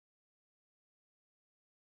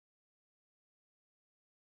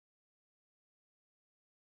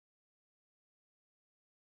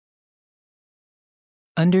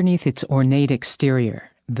Underneath its ornate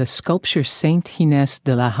exterior, the sculpture Saint Ginés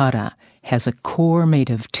de la Jara has a core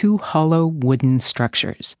made of two hollow wooden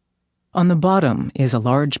structures. On the bottom is a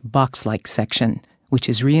large box-like section, which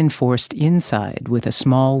is reinforced inside with a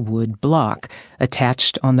small wood block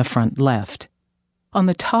attached on the front left. On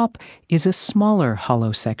the top is a smaller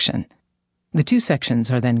hollow section. The two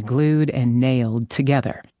sections are then glued and nailed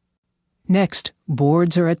together. Next,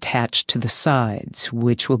 boards are attached to the sides,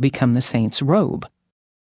 which will become the saint's robe.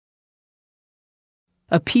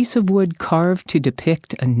 A piece of wood carved to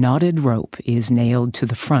depict a knotted rope is nailed to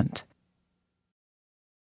the front.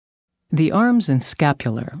 The arms and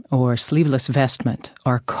scapular, or sleeveless vestment,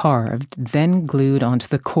 are carved, then glued onto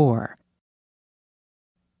the core.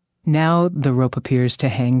 Now the rope appears to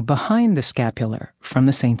hang behind the scapular from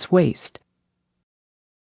the saint's waist.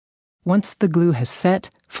 Once the glue has set,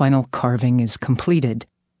 final carving is completed.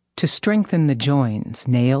 To strengthen the joins,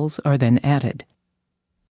 nails are then added.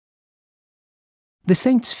 The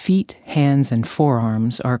saint's feet, hands, and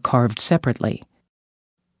forearms are carved separately.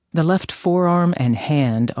 The left forearm and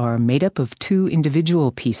hand are made up of two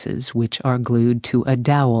individual pieces which are glued to a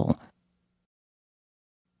dowel.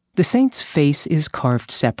 The saint's face is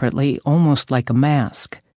carved separately, almost like a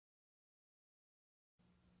mask.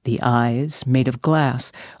 The eyes, made of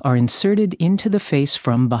glass, are inserted into the face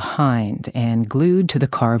from behind and glued to the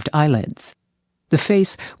carved eyelids. The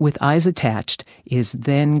face, with eyes attached, is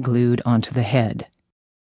then glued onto the head.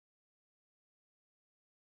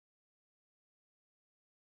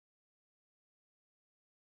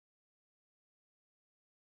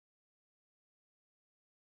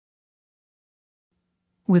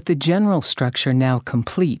 With the general structure now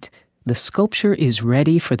complete, the sculpture is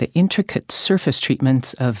ready for the intricate surface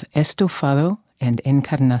treatments of estofado and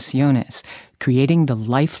encarnaciones, creating the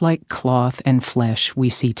lifelike cloth and flesh we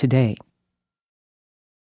see today.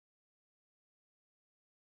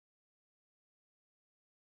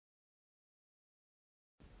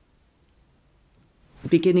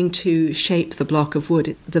 Beginning to shape the block of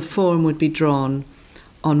wood, the form would be drawn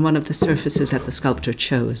on one of the surfaces that the sculptor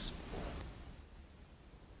chose.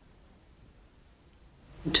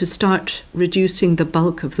 To start reducing the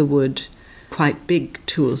bulk of the wood, quite big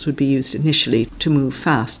tools would be used initially to move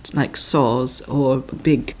fast, like saws or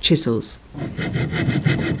big chisels.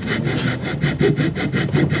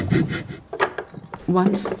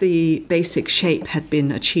 Once the basic shape had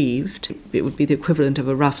been achieved, it would be the equivalent of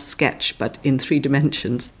a rough sketch, but in 3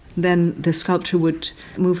 dimensions. Then the sculptor would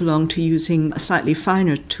move along to using slightly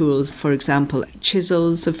finer tools, for example,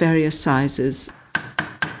 chisels of various sizes.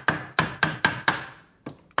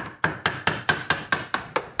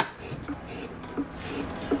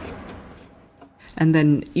 And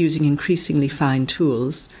then using increasingly fine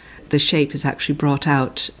tools, the shape is actually brought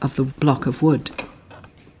out of the block of wood.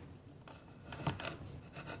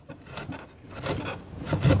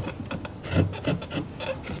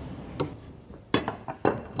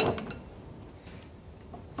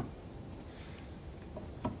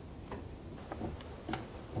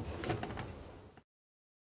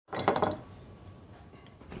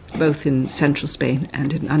 Both in central Spain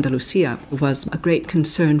and in Andalusia, was a great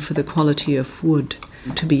concern for the quality of wood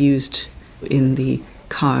to be used in the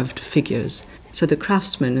carved figures. So the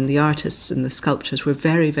craftsmen and the artists and the sculptors were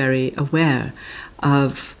very, very aware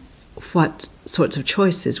of what sorts of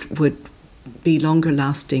choices would be longer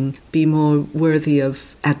lasting, be more worthy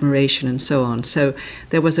of admiration and so on. So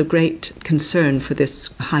there was a great concern for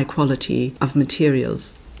this high quality of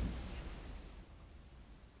materials.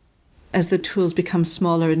 As the tools become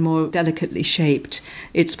smaller and more delicately shaped,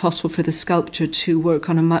 it's possible for the sculptor to work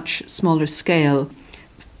on a much smaller scale,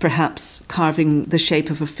 perhaps carving the shape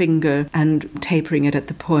of a finger and tapering it at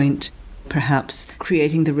the point, perhaps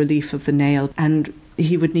creating the relief of the nail, and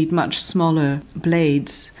he would need much smaller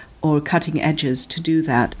blades or cutting edges to do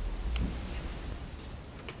that.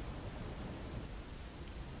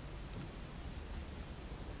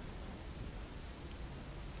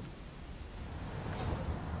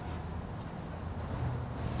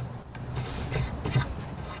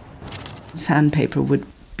 Sandpaper would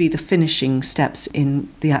be the finishing steps in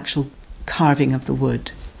the actual carving of the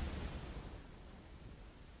wood.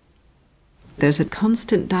 There's a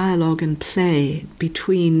constant dialogue and play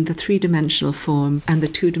between the 3-dimensional form and the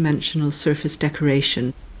 2-dimensional surface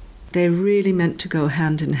decoration. They're really meant to go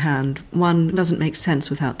hand in hand. One doesn't make sense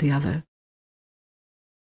without the other.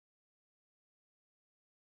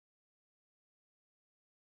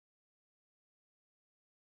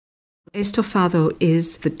 Estofado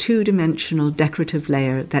is the 2-dimensional decorative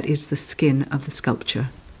layer that is the skin of the sculpture.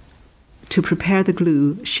 To prepare the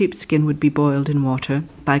glue, sheepskin would be boiled in water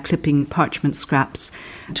by clipping parchment scraps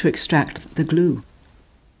to extract the glue.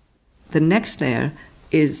 The next layer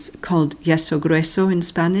is called yeso grueso in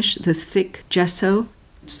Spanish, the thick gesso.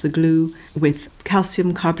 It's the glue with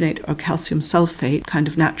calcium carbonate or calcium sulfate, kind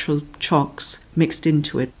of natural chalks, mixed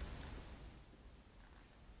into it.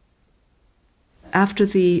 After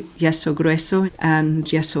the yeso grueso and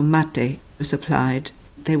yeso mate was applied,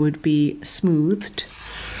 they would be smoothed.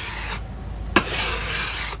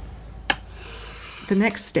 The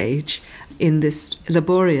next stage in this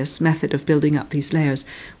laborious method of building up these layers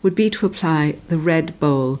would be to apply the red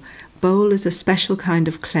bole. Bole is a special kind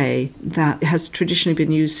of clay that has traditionally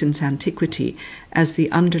been used since antiquity as the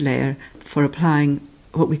underlayer for applying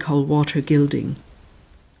what we call water gilding.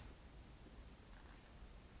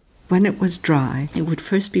 When it was dry, it would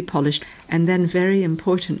first be polished, and then, very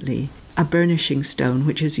importantly, a burnishing stone,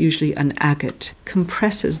 which is usually an agate,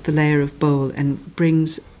 compresses the layer of bole and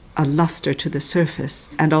brings a luster to the surface,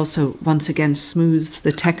 and also once again smooths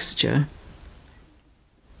the texture.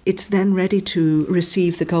 It's then ready to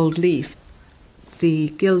receive the gold leaf. The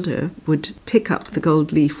gilder would pick up the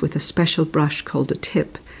gold leaf with a special brush called a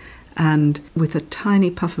tip, and with a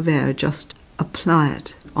tiny puff of air just apply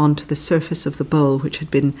it onto the surface of the bowl, which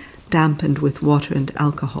had been dampened with water and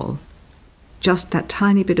alcohol. Just that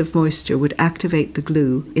tiny bit of moisture would activate the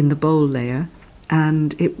glue in the bowl layer,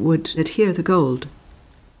 and it would adhere the gold.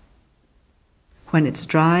 When it's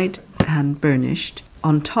dried and burnished,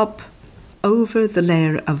 on top, over the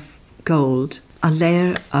layer of gold, a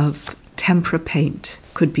layer of tempera paint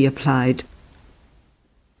could be applied.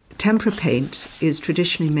 Tempera paint is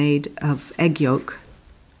traditionally made of egg yolk.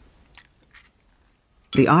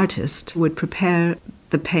 The artist would prepare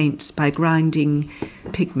the paints by grinding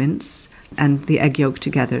pigments and the egg yolk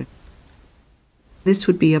together. This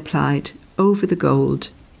would be applied over the gold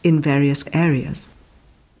in various areas.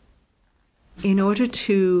 In order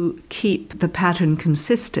to keep the pattern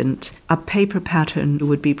consistent, a paper pattern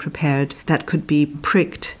would be prepared that could be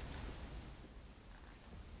pricked.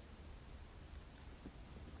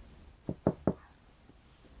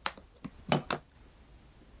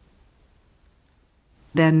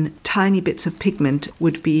 Then tiny bits of pigment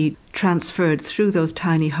would be transferred through those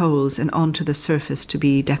tiny holes and onto the surface to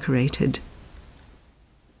be decorated.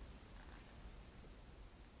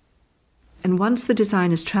 And once the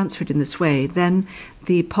design is transferred in this way, then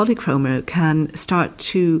the polychromer can start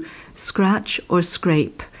to scratch or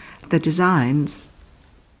scrape the designs.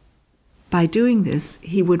 By doing this,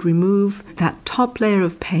 he would remove that top layer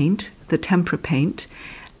of paint, the tempera paint,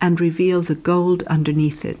 and reveal the gold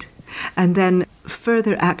underneath it. And then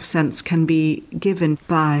further accents can be given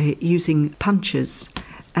by using punches.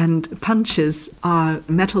 And punches are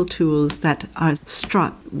metal tools that are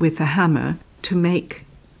struck with a hammer to make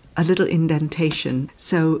a little indentation,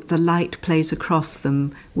 so the light plays across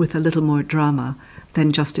them with a little more drama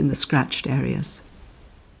than just in the scratched areas.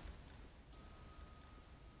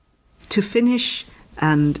 To finish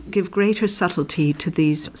and give greater subtlety to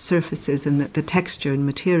these surfaces and the texture and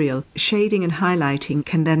material, shading and highlighting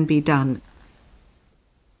can then be done.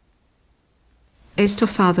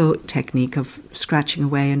 Estofado technique of scratching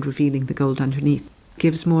away and revealing the gold underneath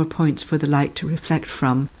gives more points for the light to reflect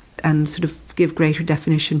from and sort of give greater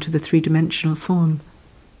definition to the three-dimensional form.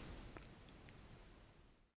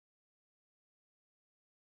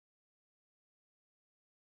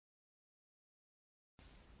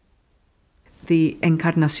 The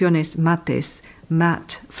encarnaciones mates,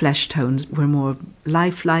 matte flesh tones, were more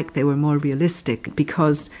lifelike, they were more realistic,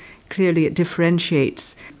 because clearly it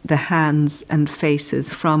differentiates the hands and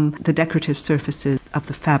faces from the decorative surfaces of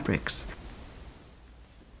the fabrics.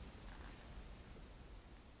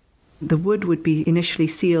 The wood would be initially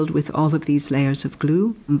sealed with all of these layers of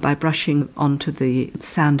glue by brushing onto the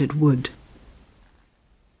sanded wood.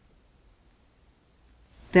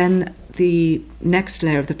 Then the next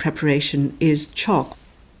layer of the preparation is chalk.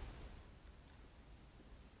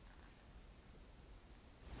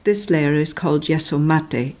 This layer is called yeso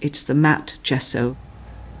mate. It's the matte gesso.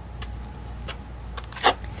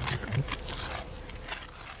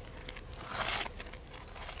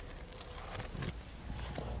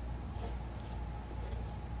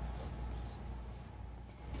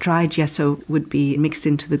 Dried yeso would be mixed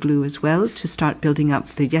into the glue as well to start building up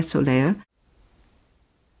the yeso layer.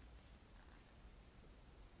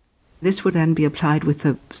 This would then be applied with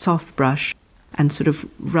a soft brush and sort of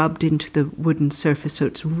rubbed into the wooden surface so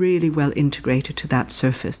it's really well integrated to that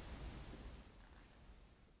surface.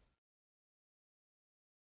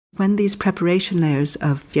 When these preparation layers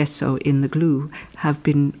of yeso in the glue have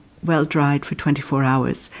been well dried for 24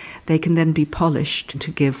 hours, they can then be polished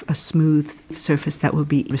to give a smooth surface that will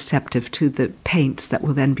be receptive to the paints that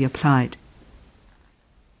will then be applied.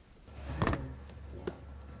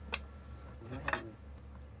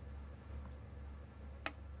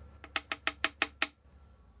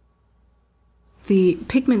 The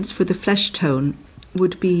pigments for the flesh tone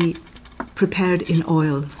would be prepared in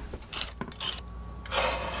oil.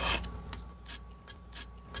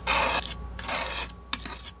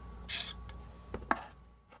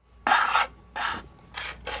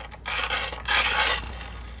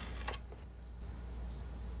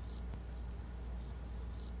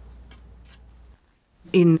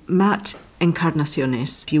 In matte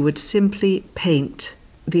encarnaciones, you would simply paint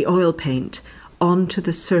the oil paint onto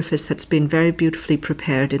the surface that's been very beautifully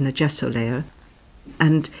prepared in the gesso layer.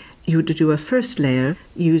 And you would do a first layer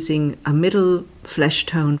using a middle flesh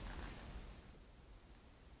tone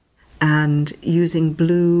and using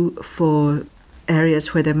blue for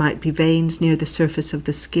areas where there might be veins near the surface of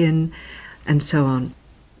the skin, and so on.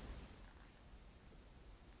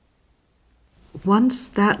 Once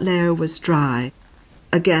that layer was dry,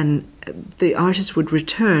 again, the artist would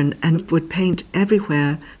return and would paint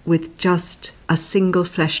everywhere with just a single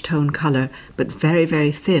flesh tone colour, but very,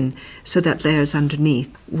 very thin, so that layers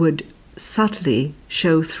underneath would subtly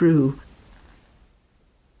show through.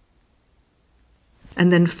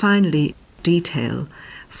 And then finally, detail,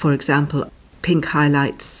 for example, pink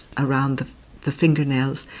highlights around the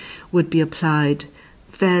fingernails would be applied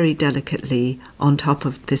very delicately on top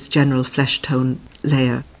of this general flesh tone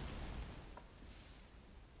layer.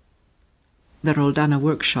 The Roldana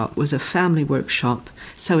workshop was a family workshop,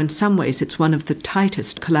 so in some ways it's one of the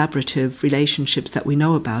tightest collaborative relationships that we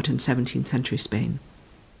know about in 17th century Spain.